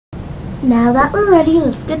Now that we're ready,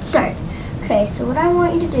 let's get started. Okay, so what I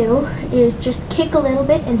want you to do is just kick a little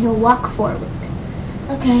bit and he'll walk forward.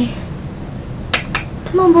 Okay.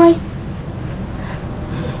 Come on, boy.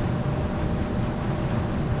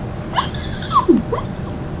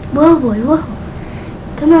 Whoa, boy, whoa.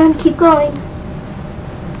 Come on, keep going.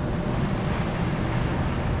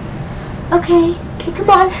 Okay, come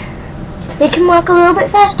on. Make him walk a little bit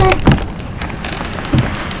faster.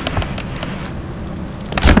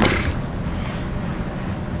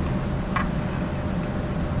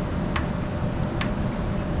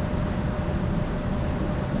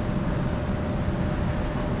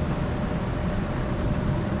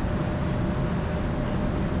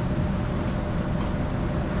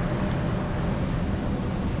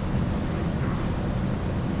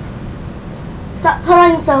 Stop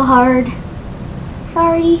pulling so hard.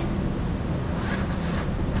 Sorry.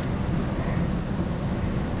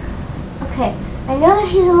 Okay, I know that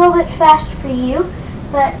he's a little bit fast for you,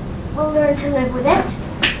 but we'll learn to live with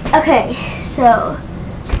it. Okay, so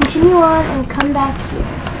continue on and come back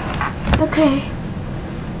here. Okay.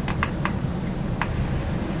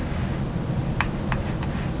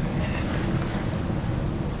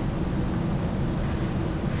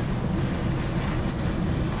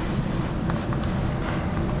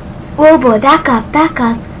 Whoa, boy, back up, back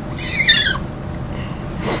up.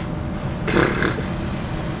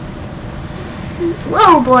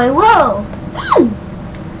 Whoa, boy, whoa.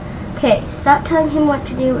 Okay, stop telling him what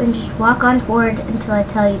to do and just walk on forward until I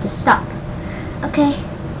tell you to stop. Okay.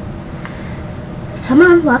 Come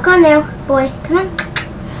on, walk on now, boy, come on.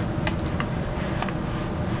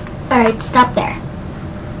 Alright, stop there.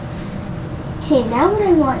 Okay, now what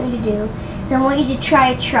I want you to do is I want you to try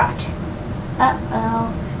a trot.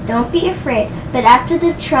 Uh-oh. Don't be afraid. But after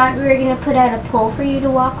the trot, we're going to put out a pole for you to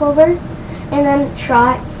walk over. And then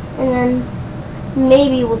trot. And then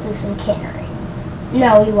maybe we'll do some cannery.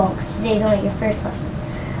 No, we won't, because today's only your first lesson.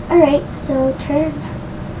 Alright, so turn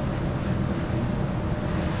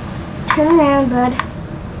around, bud.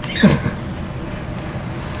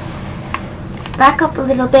 Back up a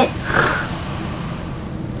little bit.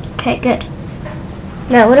 Okay, good.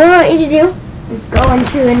 Now what I want you to do is go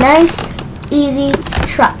into a nice, easy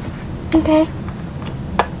trot. Okay.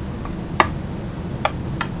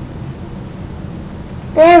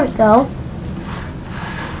 There we go.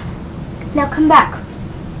 Now come back.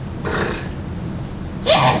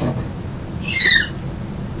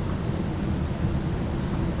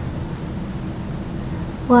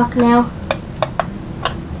 Walk now.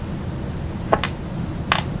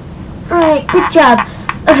 Alright, good job.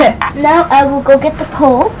 Okay, now I will go get the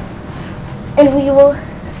pole and we will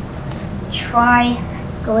try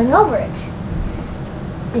going over it,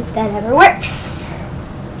 if that ever works.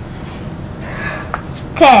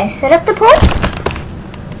 Okay, set up the pole.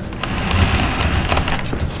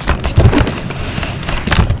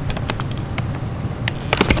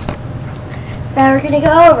 Now we're gonna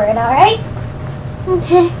go over it, alright?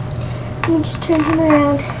 Okay, let me just turn him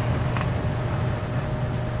around.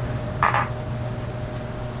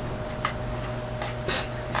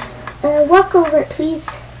 Walk over it, please.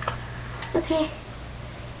 Okay.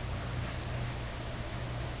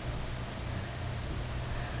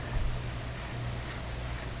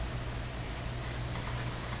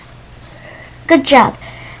 Good job.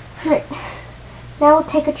 Alright. Now we'll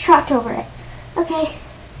take a trot over it. Okay.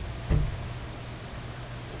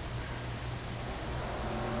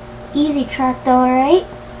 Easy trot though, alright?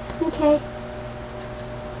 Okay.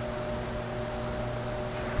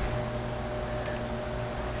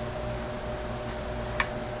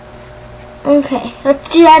 Okay, let's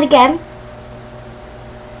do that again.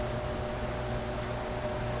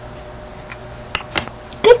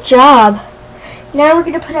 Good job. Now we're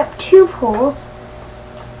going to put up 2 poles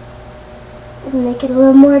and make it a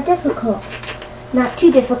little more difficult. Not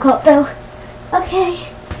too difficult though. Okay.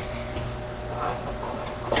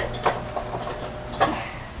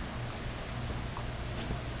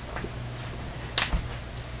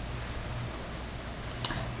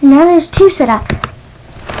 Now there's 2 set up.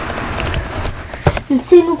 And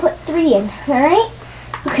soon we'll put 3 in, alright?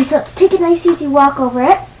 Okay, so let's take a nice easy walk over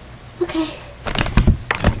it. Okay.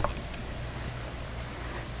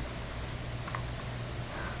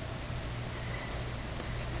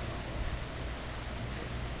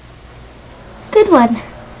 Good one.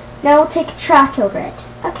 Now we'll take a trot over it.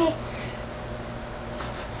 Okay.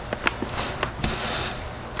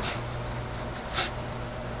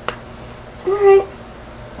 Alright.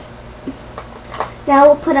 Now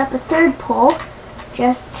we'll put up a 3rd pole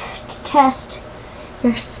just to test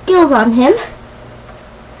your skills on him.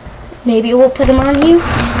 Maybe we'll put him on you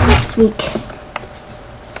next week.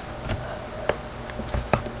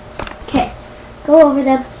 go over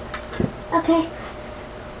them. Okay.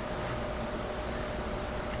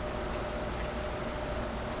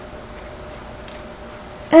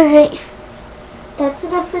 Alright. That's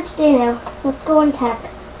enough for today now. Let's go untack.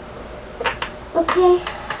 Okay.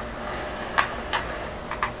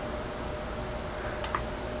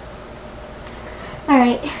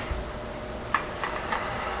 Alright.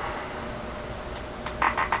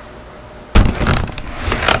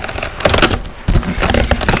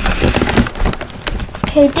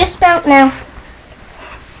 Okay, dismount now.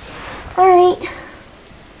 Alright.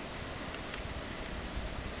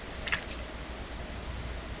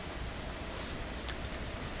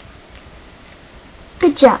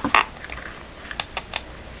 Good job.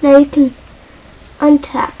 Now you can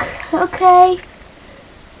untack. Okay.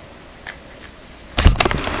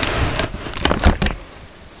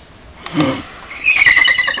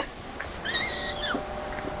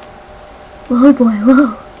 Whoa, boy,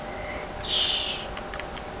 whoa. Shh.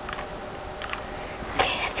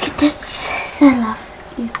 Okay, let's get this saddle off.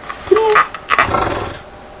 You come here.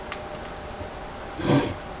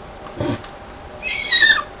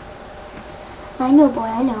 I know, boy,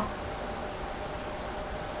 I know.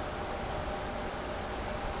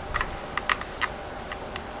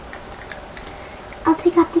 I'll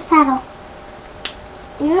take off the saddle.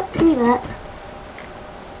 Yep, do that.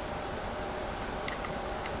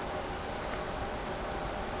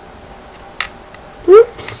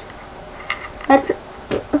 Oops. That's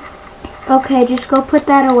okay, just go put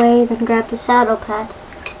that away, then grab the saddle pad.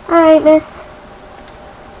 Alright, miss.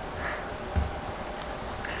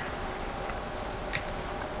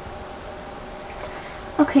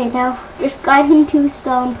 Okay, now just guide him to a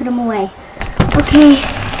stall and put him away. Okay.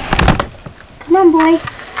 Come on, boy.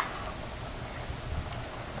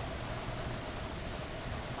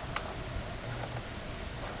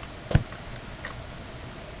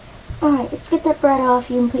 Alright, let's get that bread off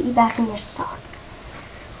you and put you back in your stall.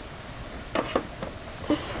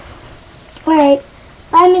 Alright.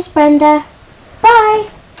 Bye, Miss Brenda. Bye.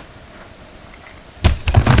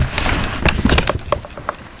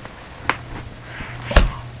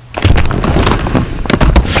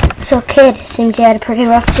 So, kid, seems you had a pretty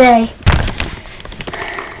rough day.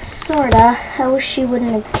 Sorta. I wish she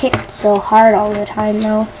wouldn't have kicked so hard all the time,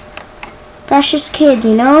 though. That's just kid,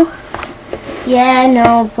 you know? Yeah, I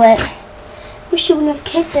know, but I wish she wouldn't have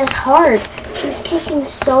kicked as hard. She was kicking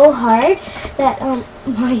so hard that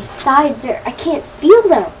my sides are, I can't feel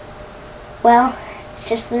them. Well, it's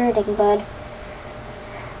just learning, bud.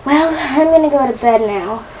 Well, I'm gonna go to bed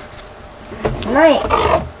now. Good night.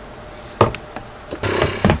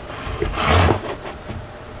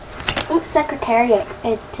 I think Secretariat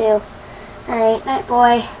is too. Alright, night,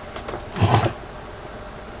 boy.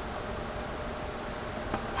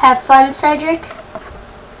 Have fun, Cedric.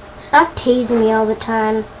 Stop tasing me all the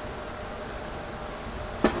time.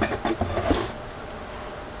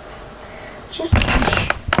 Just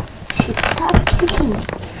wish she'd stop kicking me.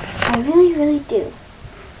 I really, really do.